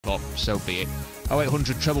spot, so be it.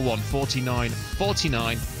 0800 111 49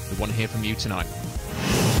 49. We want to hear from you tonight.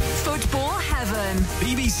 Football Heaven.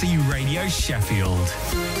 BBC Radio Sheffield.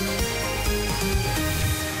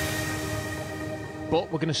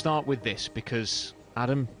 But we're going to start with this because,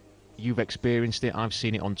 Adam, you've experienced it. I've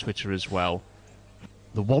seen it on Twitter as well.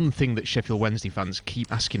 The one thing that Sheffield Wednesday fans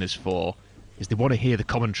keep asking us for is they want to hear the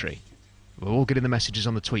commentary. We're all getting the messages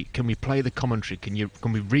on the tweet. Can we play the commentary? Can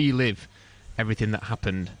we relive everything that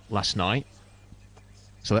happened last night?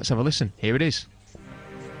 So let's have a listen. Here it is.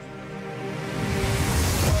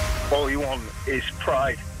 All you want is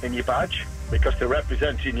pride in your badge because they're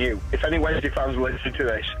representing you. If any Wednesday fans will listen to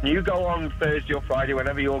this, you go on Thursday or Friday,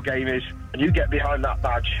 whenever your game is, and you get behind that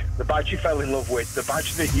badge, the badge you fell in love with, the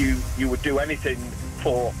badge that you would do anything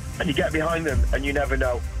for, and you get behind them and you never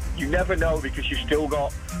know. You never know because you've still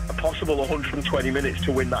got a possible 120 minutes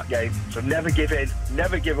to win that game. So never give in,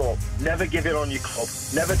 never give up, never give in on your club,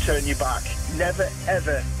 never turn your back, never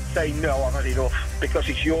ever say no, I've had enough, because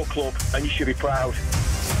it's your club and you should be proud.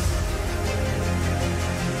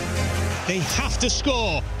 They have to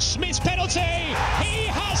score. Smith's penalty. He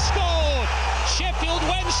has scored. Sheffield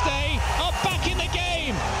Wednesday are back in the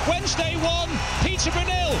game. Wednesday 1, Peterborough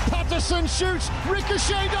 0. Patterson shoots,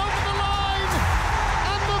 ricocheted over the line,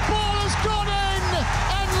 and the ball has gone in.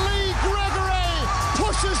 And Lee Gregory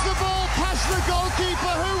pushes the ball past the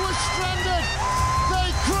goalkeeper who was stranded. They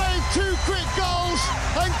crave 2 quick goals,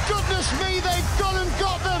 and goodness me, they've gone and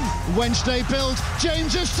got them. Wednesday build.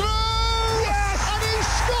 James is through. Yes! And he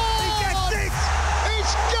scored.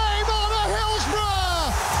 It's game on at Hillsborough!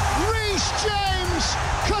 Reece James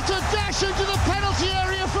cut a dash into the penalty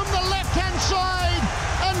area from the left-hand side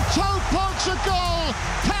and toe pokes a goal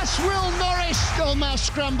past Will Norris. Goalmouth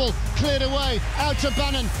scramble, cleared away, out to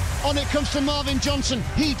Bannon. On it comes to Marvin Johnson.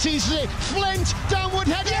 He teases it. Flint, downward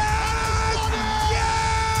header. Yes!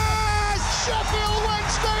 Yes! Sheffield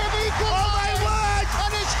Wednesday have equalised. Oh my word!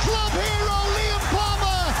 And it's club hero Liam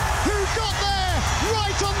Palmer who got there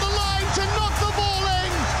right on the line to knock the ball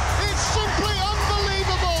in. It's simply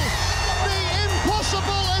unbelievable. The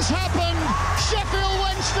impossible has happened. Sheffield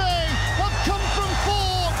Wednesday have come from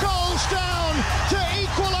 4 goals down to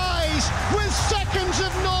equalise with seconds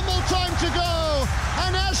of normal time to go.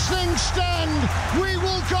 And as things stand, we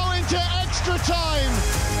will go into extra time.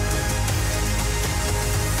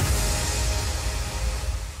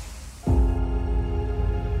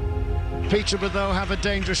 Peterborough, though, have a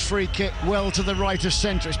dangerous free kick well to the right of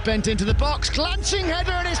centre. It's bent into the box, glancing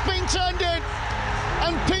header, and it's been turned in.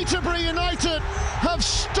 And Peterborough United have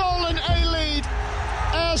stolen a lead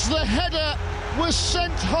as the header was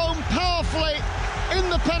sent home powerfully in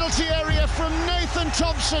the penalty area from Nathan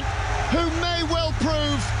Thompson, who may well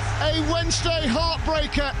prove a Wednesday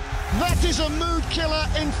heartbreaker. That is a mood killer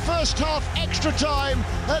in first half extra time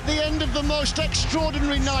at the end of the most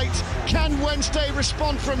extraordinary night. Can Wednesday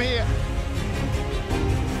respond from here?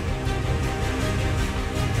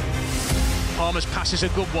 Palmer's pass is a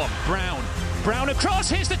good one. Brown across,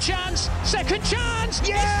 here's the chance. Second chance.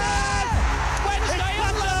 Yes! Wednesday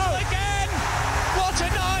under again. What a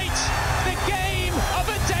night. The game of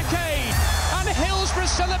a decade. And Hillsborough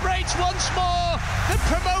celebrates once more. The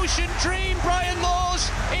promotion dream, Brian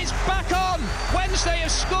Laws, is back on. Wednesday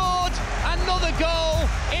have scored another goal.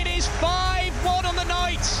 It is 5-1 on the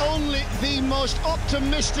night. Only the most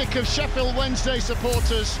optimistic of Sheffield Wednesday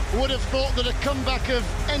supporters would have thought that a comeback of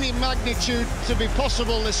any magnitude to be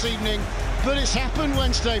possible this evening. But it's happened,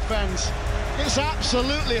 Wednesday fans. It's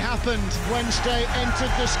absolutely happened. Wednesday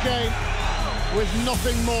entered this game with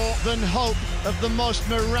nothing more than hope of the most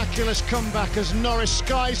miraculous comeback as Norris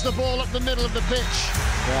skies the ball up the middle of the pitch.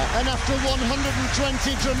 And after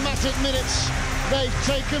 120 dramatic minutes, they've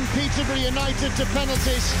taken Peterborough United to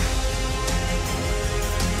penalties.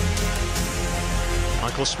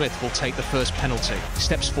 Michael Smith will take the first penalty.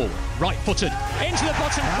 Steps forward, right-footed, into the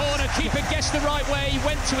bottom corner. Keeper guessed the right way. He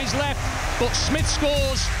went to his left, but Smith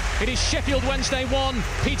scores. It is Sheffield Wednesday 1,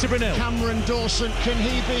 Peterborough 0. Cameron Dawson, can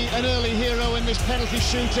he be an early hero in this penalty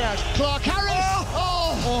shootout? Clark Harris!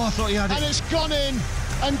 Oh, I thought he had it. And it's gone in.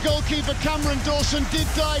 And goalkeeper Cameron Dawson did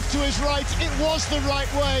dive to his right. It was the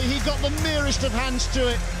right way. He got the merest of hands to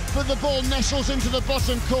it, but the ball nestles into the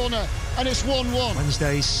bottom corner, and it's 1-1.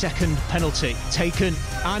 Wednesday's second penalty taken.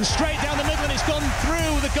 And straight down the middle, and it's gone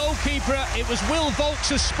through the goalkeeper. It was Will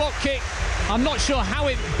Volks' spot kick. I'm not sure how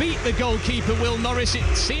it beat the goalkeeper, Will Norris. It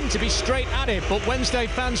seemed to be straight at it, but Wednesday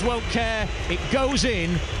fans won't care. It goes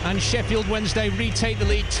in, and Sheffield Wednesday retake the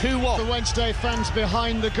lead 2-1. The Wednesday fans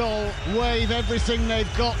behind the goal wave everything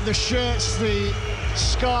they've got, the shirts, the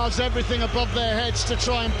scarves, everything above their heads to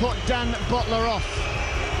try and put Dan Butler off.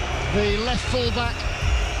 The left full-back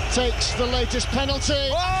takes the latest penalty.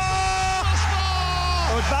 Oh!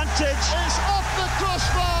 Advantage. It's off the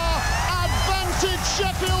crossbar. Advantage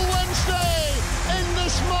Sheffield Wednesday in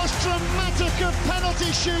this most dramatic of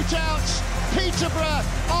penalty shootouts. Peterborough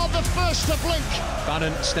are the first to blink.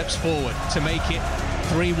 Bannon steps forward to make it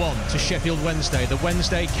 3-1 to Sheffield Wednesday. The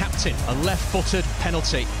Wednesday captain, a left-footed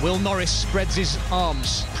penalty. Will Norris spreads his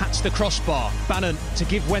arms, pats the crossbar. Bannon to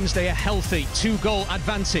give Wednesday a healthy 2-goal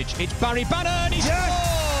advantage. It's Barry Bannon, he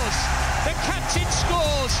scores! The captain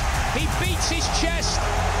scores! He beats his chest.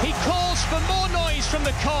 He calls for more noise from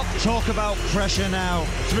the Kop. Talk about pressure now.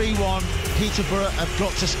 3-1. Peterborough have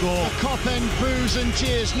got to score. The Kop end boos and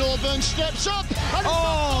cheers. Norburn steps up and it's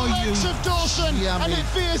off the legs of Dawson and it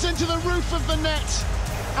veers into the roof of the net.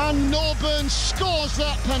 And Norburn scores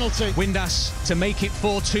that penalty. Windass to make it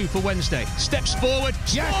 4-2 for Wednesday. Steps forward,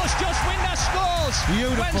 scores. Josh Windass scores.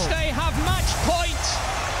 Beautiful. Wednesday have match point.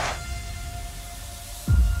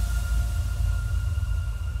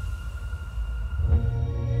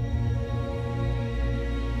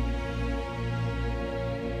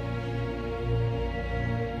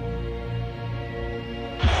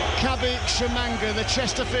 Kabi Shamanga, the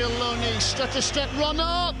Chesterfield loanee, stutter step run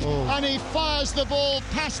up and he fires the ball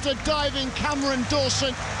past a diving Cameron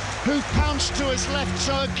Dawson, who pounced to his left,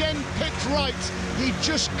 so again picked right. He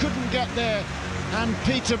just couldn't get there, and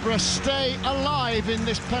Peterborough stay alive in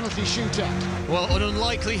this penalty shootout. Well, an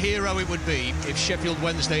unlikely hero it would be if Sheffield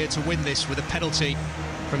Wednesday are to win this with a penalty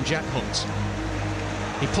from Jack Hunt.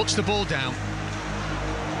 He puts the ball down,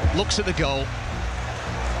 looks at the goal.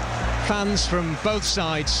 Fans from both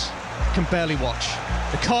sides can barely watch.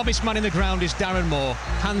 The calmest man in the ground is Darren Moore,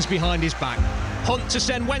 hands behind his back. Hunt to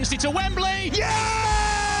send Wednesday to Wembley.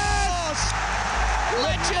 Yes!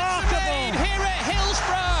 Legends made here at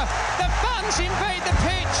Hillsborough. The fans invade the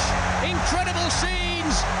pitch. Incredible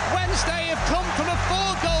scenes. Wednesday have come from a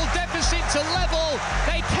 4-goal deficit to level.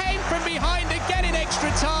 They came from behind again in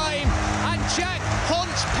extra time. And Jack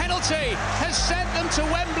Hunt's penalty has sent them to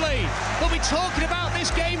Wembley. We'll be talking about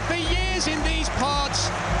this game for years in these parts.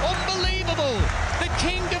 Unbelievable. The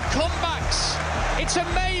king of comebacks. It's a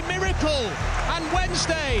May miracle. And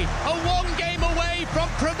Wednesday are 1 game away from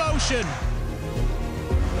promotion.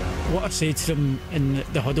 What I said to them in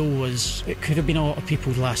the huddle was it could have been a lot of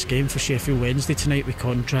people's last game for Sheffield Wednesday tonight with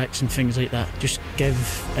contracts and things like that. Just give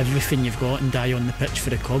everything you've got and die on the pitch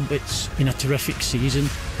for the club. It's been a terrific season,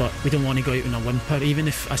 but we don't want to go out in a whimper. Even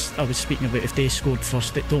if I was speaking about if they scored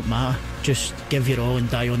first, it don't matter. Just give your all and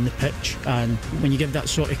die on the pitch. And when you give that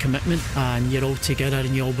sort of commitment and you're all together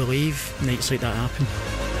and you all believe, nights like that happen.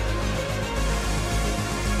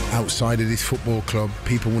 Outside of this football club,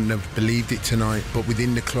 people wouldn't have believed it tonight, but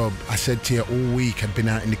within the club, I said to you all week, I'd been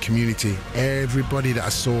out in the community. Everybody that I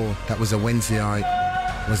saw that was a Wednesdayite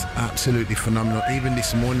was absolutely phenomenal. Even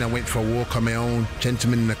this morning I went for a walk on my own,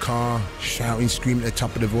 gentlemen in the car, shouting, screaming at the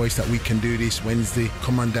top of the voice that we can do this Wednesday,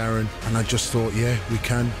 come on Darren. And I just thought, yeah, we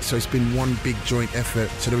can. So it's been one big joint effort.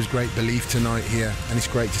 So there was great belief tonight here, and it's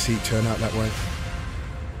great to see it turn out that way.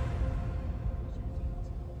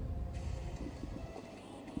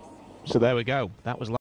 So there we go. That was